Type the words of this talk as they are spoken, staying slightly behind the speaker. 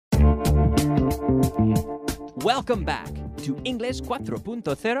Welcome back to Inglés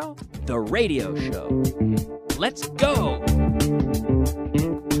 4.0, the radio show. Let's go!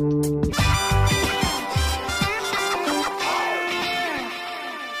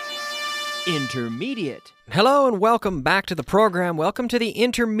 Intermediate. Hello and welcome back to the program. Welcome to the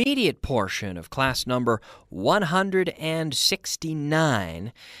intermediate portion of class number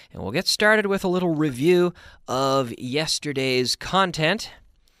 169. And we'll get started with a little review of yesterday's content.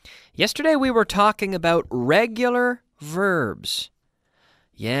 Yesterday we were talking about regular verbs.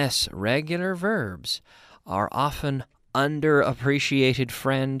 Yes, regular verbs are often underappreciated,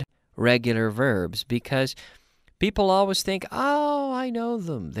 friend, regular verbs, because people always think, oh, I know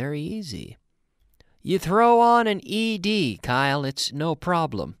them, they're easy. You throw on an ED, Kyle, it's no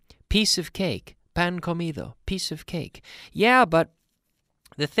problem. Piece of cake, pan comido, piece of cake. Yeah, but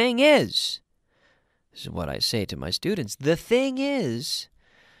the thing is, this is what I say to my students, the thing is,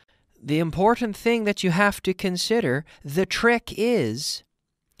 the important thing that you have to consider, the trick is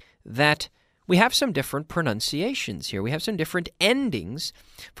that we have some different pronunciations here. We have some different endings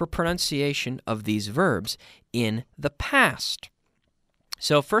for pronunciation of these verbs in the past.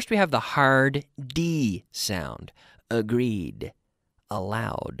 So first we have the hard D sound. Agreed,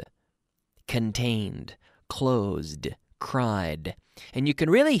 allowed, contained, closed, cried. And you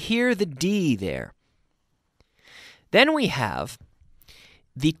can really hear the D there. Then we have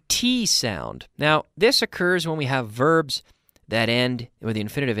the T sound. Now, this occurs when we have verbs that end, where the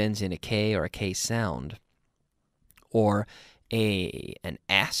infinitive ends in a K or a K sound, or an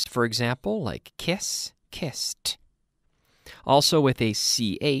S, for example, like kiss, kissed. Also with a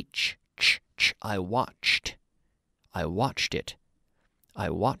CH, ch, I watched. I watched it. I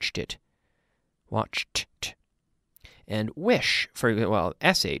watched it. Watched. And wish,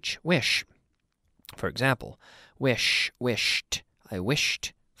 SH, wish. For example, wish, wished. I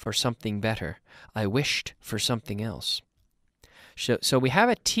wished for something better. I wished for something else. So we have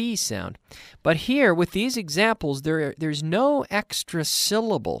a T sound. But here, with these examples, there's no extra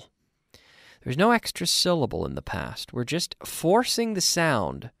syllable. There's no extra syllable in the past. We're just forcing the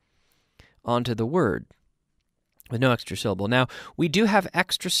sound onto the word with no extra syllable. Now, we do have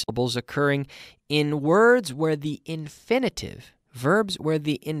extra syllables occurring in words where the infinitive, verbs where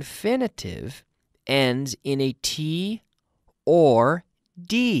the infinitive ends in a T or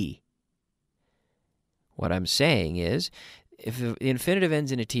D. What I'm saying is, if the infinitive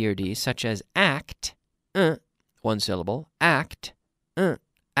ends in a T or D, such as act, one syllable, act,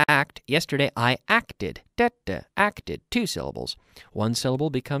 act. Yesterday I acted, acted, two syllables. One syllable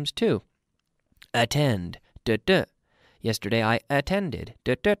becomes two. Attend, Yesterday I attended,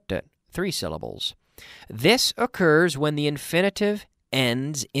 three syllables. This occurs when the infinitive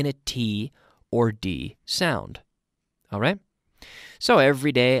ends in a T or D sound. All right? So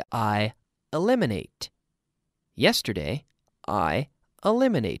every day I eliminate. Yesterday, I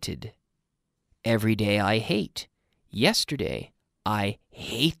eliminated. Every day I hate. Yesterday, I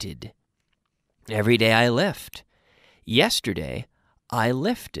hated. Every day I lift. Yesterday, I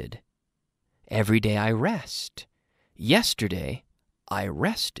lifted. Every day I rest. Yesterday, I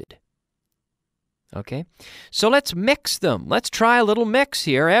rested. Okay? So let's mix them. Let's try a little mix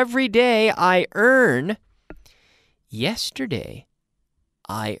here. Every day I earn. Yesterday,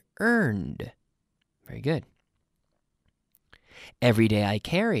 I earned. Very good. Every day I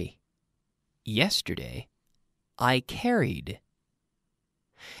carry. Yesterday, I carried.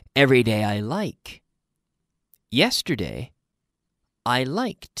 Every day I like. Yesterday, I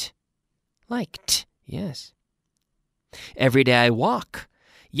liked. Liked, yes. Every day I walk.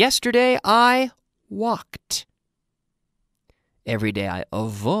 Yesterday, I walked. Every day I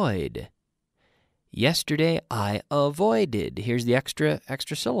avoid. Yesterday, I avoided. Here's the extra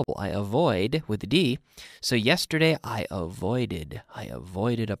syllable. I avoid with a D. So yesterday, I avoided. I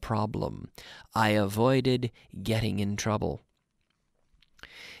avoided a problem. I avoided getting in trouble.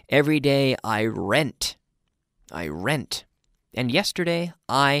 Every day, I rent. I rent. And yesterday,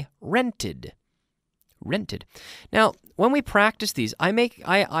 I rented. Rented. Now, when we practice these,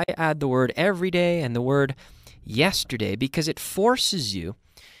 I add the word every day and the word yesterday because it forces you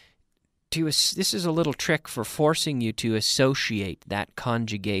this is a little trick for forcing you to associate that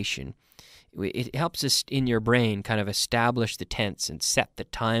conjugation. It helps us in your brain kind of establish the tense and set the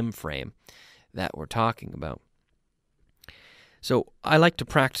time frame that we're talking about. So I like to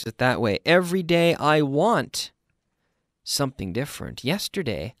practice it that way. Every day I want something different.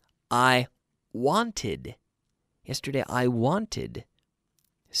 Yesterday I wanted. Yesterday I wanted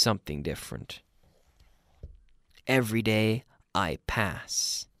something different. Every day I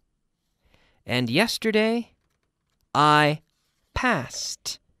pass. And yesterday, I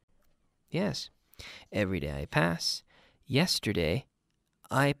passed. Yes. Every day I pass. Yesterday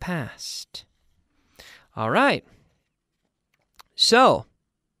I passed. All right. So,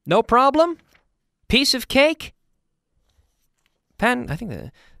 no problem? Piece of cake? Pan, I think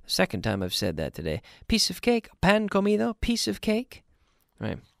the second time I've said that today. Piece of cake, pan comido, piece of cake.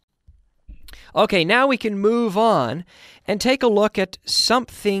 Right. Okay, now we can move on and take a look at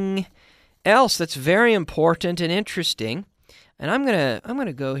something else that's very important and interesting. And I'm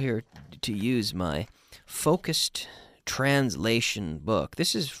gonna go here to use my focused translation book.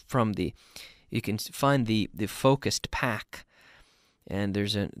 This is from you can find the focused pack. And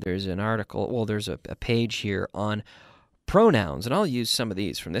there's an article, well, there's a page here on pronouns, and I'll use some of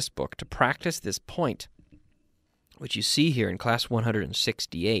these from this book to practice this point, which you see here in class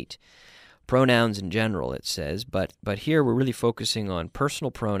 168. Pronouns in general, it says, but here we're really focusing on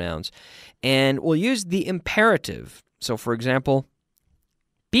personal pronouns, and we'll use the imperative. So, for example,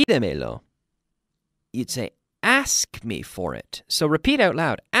 pídemelo. You'd say, ask me for it. So repeat out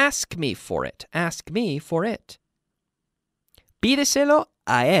loud, ask me for it. Ask me for it. Pídeselo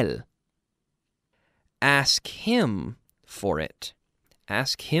a él. Ask him for it.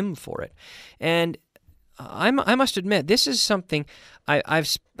 Ask him for it. And I must admit, this is something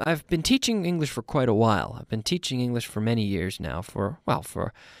I've been teaching English for quite a while. I've been teaching English for many years now, for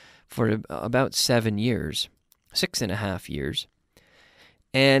about 7 years, 6.5 years.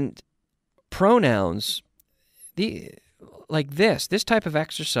 And pronouns, like this type of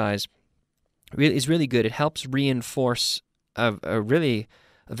exercise is really good. It helps reinforce a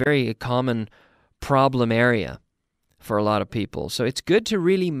very common problem area for a lot of people. So it's good to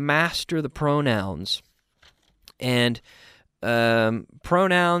really master the pronouns and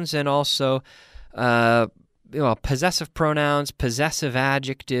pronouns, and also possessive pronouns, possessive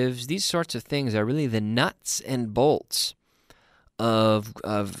adjectives. These sorts of things are really the nuts and bolts of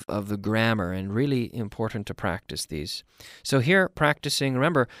the grammar, and really important to practice these. So here, practicing,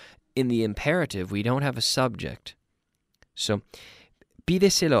 remember, in the imperative, we don't have a subject. So,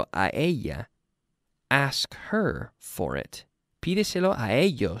 pídeselo a ella, ask her for it. Pídeselo a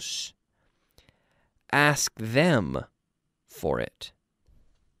ellos, ask them for it.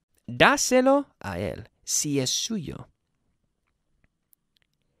 Dáselo a él, si es suyo.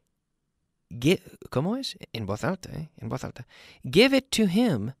 ¿Cómo es? En voz alta, En voz alta. Give it to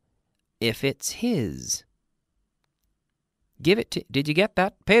him if it's his. Give it to... Did you get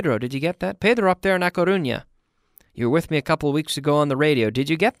that? Pedro, did you get that? Pedro up there in A Coruña. You were with me a couple of weeks ago on the radio. Did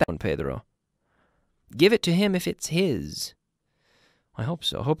you get that one, Pedro? Give it to him if it's his. I hope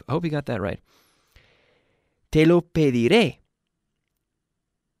so. Hope you got that right. Te lo pediré.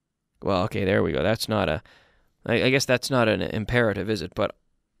 Well, okay, there we go. That's not I guess that's not an imperative, is it? But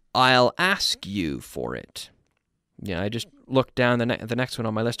I'll ask you for it. Yeah, I just looked down the next one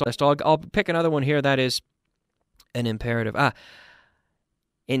on my list. I'll pick another one here that is an imperative.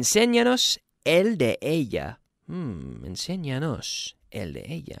 Enséñanos el de ella. Enséñanos el de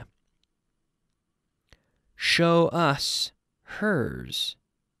ella. Show us hers.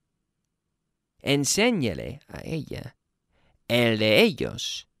 Enséñale a ella el de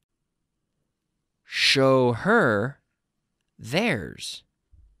ellos. Show her theirs.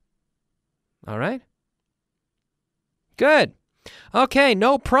 All right? Good. Okay,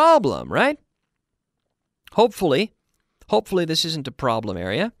 no problem, right? Hopefully this isn't a problem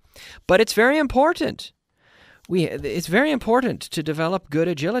area, but it's very important. It's very important to develop good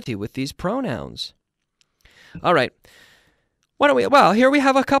agility with these pronouns. All right. Well, here we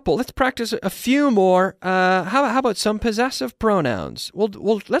have a couple. Let's practice a few more. How about some possessive pronouns?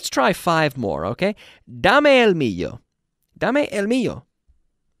 Let's try 5 more, okay? Dame el mío. Dame el mío.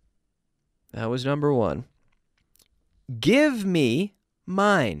 That was number 1. Give me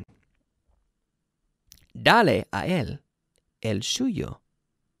mine. Dale a él el suyo.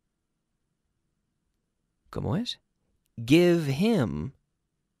 ¿Cómo es? Give him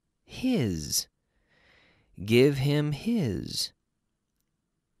his. Give him his.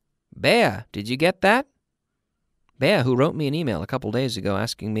 Bea, did you get that? Bea, who wrote me an email a couple days ago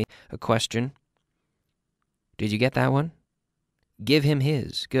asking me a question. Did you get that one? Give him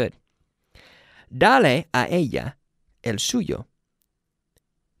his. Good. Dale a ella el suyo.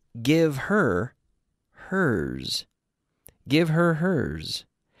 Give her hers. Give her hers.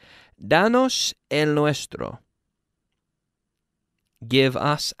 Danos el nuestro. Give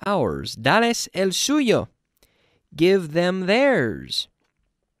us ours. Dales el suyo. Give them theirs.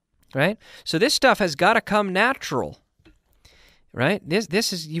 Right? So this stuff has got to come natural. Right?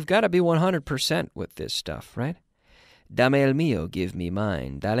 This is, you've got to be 100% with this stuff, right? Dame el mío, give me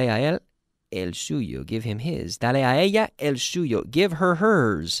mine. Dale a él el suyo. Give him his. Dale a ella el suyo. Give her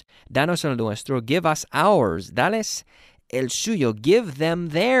hers. Danos el nuestro. Give us ours. Dales el suyo. Give them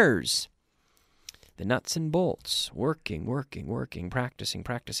theirs. The nuts and bolts. Working, working, working. Practicing,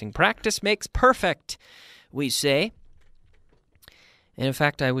 practicing. Practice makes perfect, we say. And in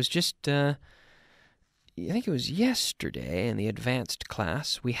fact, I was just, I think it was yesterday in the advanced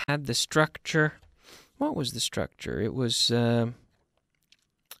class, we had the structure. What was the structure? It was an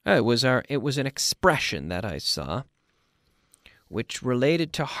expression that I saw, which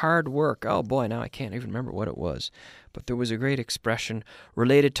related to hard work. Oh boy, now I can't even remember what it was. But there was a great expression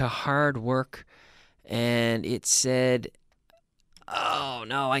related to hard work, and it said, oh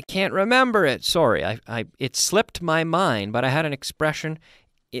no, I can't remember it. Sorry, it slipped my mind, but I had an expression.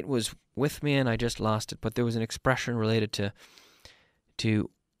 It was with me and I just lost it. But there was an expression related to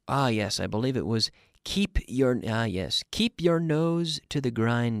yes, I believe it was keep your nose to the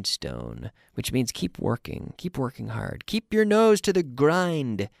grindstone, which means keep working hard. Keep your nose to the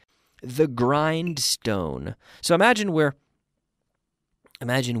grindstone. So imagine we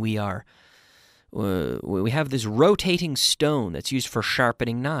have this rotating stone that's used for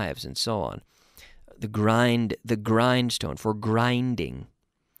sharpening knives and so on. The grindstone for grinding.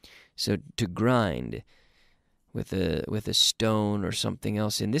 So to grind with a stone or something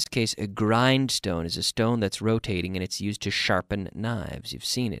else. In this case, a grindstone is a stone that's rotating and it's used to sharpen knives. You've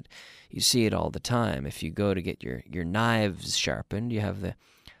seen it. You see it all the time. If you go to get your knives sharpened, you have the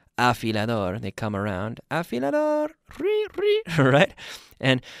afilador. They come around. Afilador, right?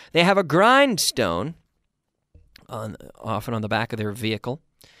 And they have a grindstone often on the back of their vehicle.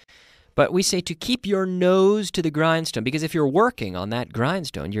 But we say to keep your nose to the grindstone, because if you're working on that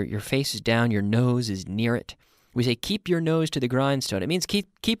grindstone, your face is down, your nose is near it. We say keep your nose to the grindstone. It means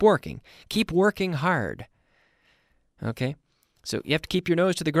keep working hard. Okay? So you have to keep your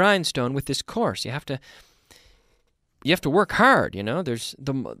nose to the grindstone with this course. You have to work hard, you know. There's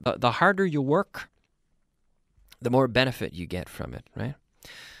the harder you work, the more benefit you get from it, right?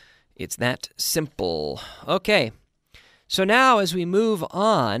 It's that simple. Okay. So now as we move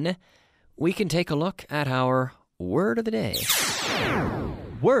on, we can take a look at our word of the day.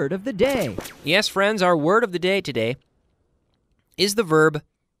 Word of the day. Yes, friends, our word of the day today is the verb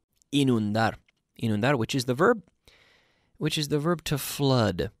inundar. Inundar, which is the verb to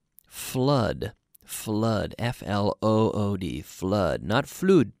flood. Flood. Flood. F-L-O-O-D. Flood. Not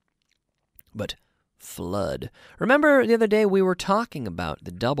flood, but flood. Remember the other day we were talking about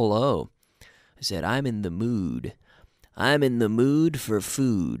the double O. I said, I'm in the mood. I'm in the mood for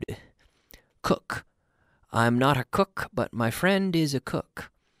food. Cook. I'm not a cook, but my friend is a cook.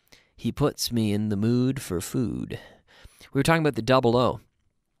 He puts me in the mood for food. We were talking about the double O.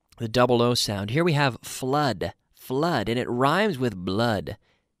 The double O sound. Here we have flood. Flood. And it rhymes with blood.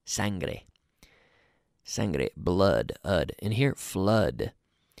 Sangre. Sangre. Blood. Ud. And here, flood.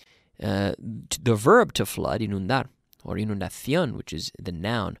 The verb to flood, inundar, or inundación, which is the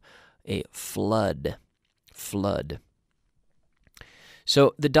noun, a flood. Flood.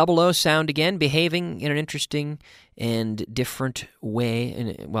 So the double O sound again, behaving in an interesting and different way,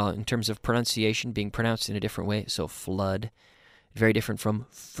 in terms of pronunciation, being pronounced in a different way. So flood, very different from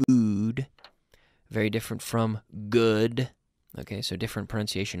food, very different from good. Okay, so different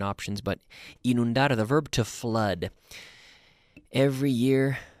pronunciation options, but inundar, the verb to flood. Every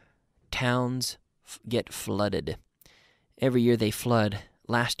year, towns get flooded. Every year they flood.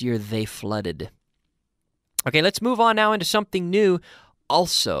 Last year they flooded. Okay, let's move on now into something new.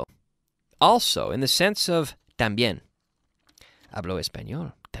 Also, in the sense of también. Hablo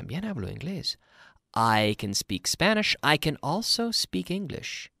español. También hablo inglés. I can speak Spanish. I can also speak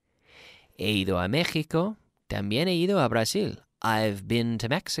English. He ido a México. También he ido a Brasil. I've been to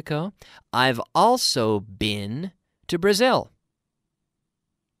Mexico. I've also been to Brazil.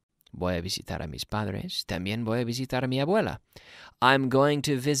 Voy a visitar a mis padres. También voy a visitar a mi abuela. I'm going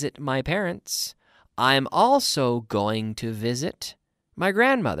to visit my parents. I'm also going to visit my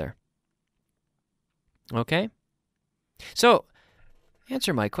grandmother. Okay? So,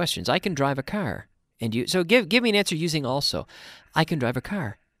 answer my questions. I can drive a car. And you? So give me an answer using also. I can drive a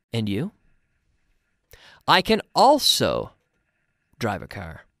car. And you? I can also drive a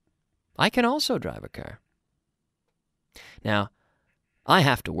car. I can also drive a car. Now, I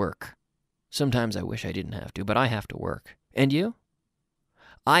have to work. Sometimes I wish I didn't have to, but I have to work. And you?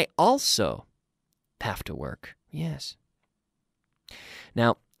 I also have to work. Yes.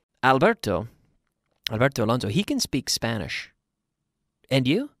 Now, Alberto Alonso, he can speak Spanish. And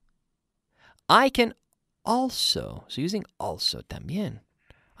you? I can also, so using also también,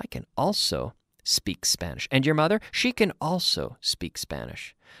 I can also speaks Spanish. And your mother, she can also speak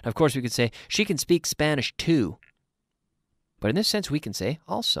Spanish. Of course, we could say, she can speak Spanish too. But in this sense, we can say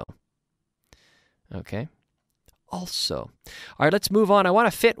also. Okay? Also. All right, let's move on. I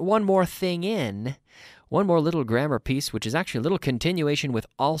want to fit one more thing in. One more little grammar piece, which is actually a little continuation with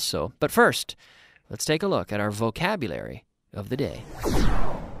also. But first, let's take a look at our vocabulary of the day.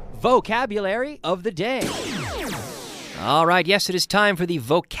 Vocabulary of the day. All right, yes, it is time for the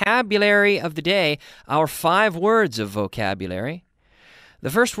vocabulary of the day, our 5 words of vocabulary. The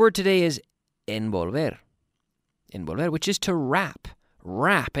first word today is envolver. Envolver, which is to wrap.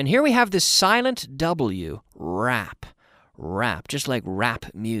 Wrap. And here we have this silent W, wrap. Rap, just like rap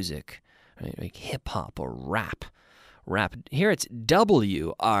music, right? Like hip-hop or rap. Rap. Here it's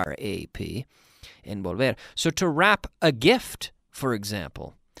W-R-A-P, envolver. So to wrap a gift, for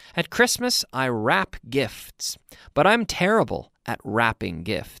example. At Christmas, I wrap gifts, but I'm terrible at wrapping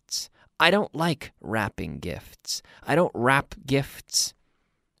gifts. I don't like wrapping gifts. I don't wrap gifts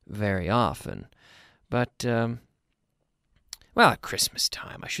very often. But, well, at Christmas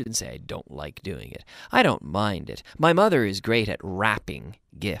time, I shouldn't say I don't like doing it. I don't mind it. My mother is great at wrapping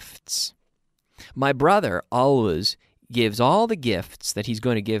gifts. My brother always gives all the gifts that he's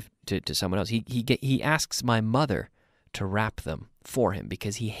going to give to someone else. He asks my mother to wrap them for him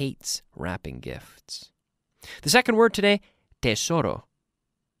because he hates wrapping gifts. The second word today, tesoro,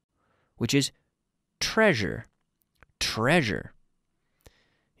 which is treasure. Treasure.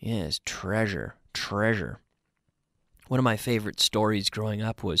 Yes, treasure. Treasure. One of my favorite stories growing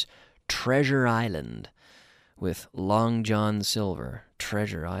up was Treasure Island with Long John Silver.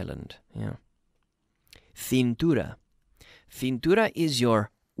 Treasure Island, yeah. Cintura. Cintura is your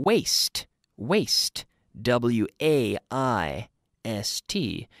waist. Waist. W-A-I-S-T,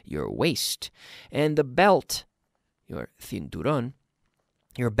 your waist. And the belt, your cinturón,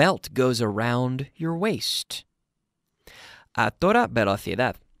 your belt goes around your waist. A toda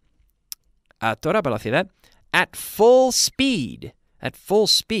velocidad. A toda velocidad. At full speed. At full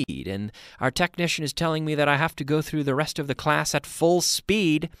speed. And our technician is telling me that I have to go through the rest of the class at full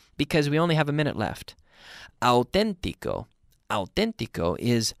speed because we only have a minute left. Auténtico. Auténtico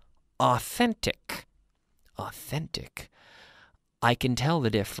is authentic. Authentic. I can tell the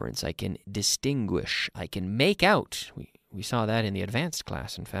difference. I can distinguish. I can make out. We saw that in the advanced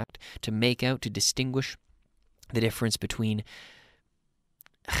class, in fact. To make out, to distinguish the difference between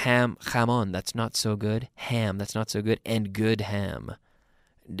jamón, that's not so good, ham, that's not so good, and good ham.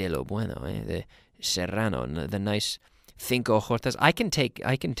 De lo bueno, the serrano, the nice cinco jotas. I can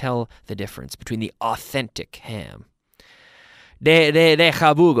tell the difference between the authentic ham. De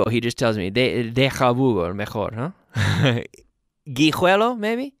jabugo, he just tells me. De jabugo, mejor, huh? Guijuelo,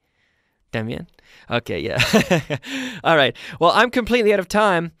 maybe? También? Okay, yeah. All right. Well, I'm completely out of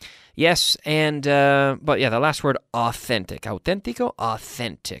time. Yes, and, but yeah, the last word, authentic. Auténtico,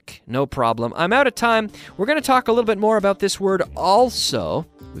 authentic. No problem. I'm out of time. We're going to talk a little bit more about this word also.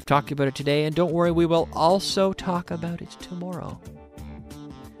 We've talked about it today, and don't worry, we will also talk about it tomorrow.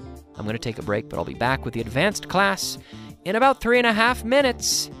 I'm going to take a break, but I'll be back with the advanced class in about 3.5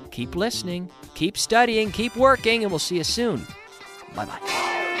 minutes. Keep listening, keep studying, keep working, and we'll see you soon. Bye-bye.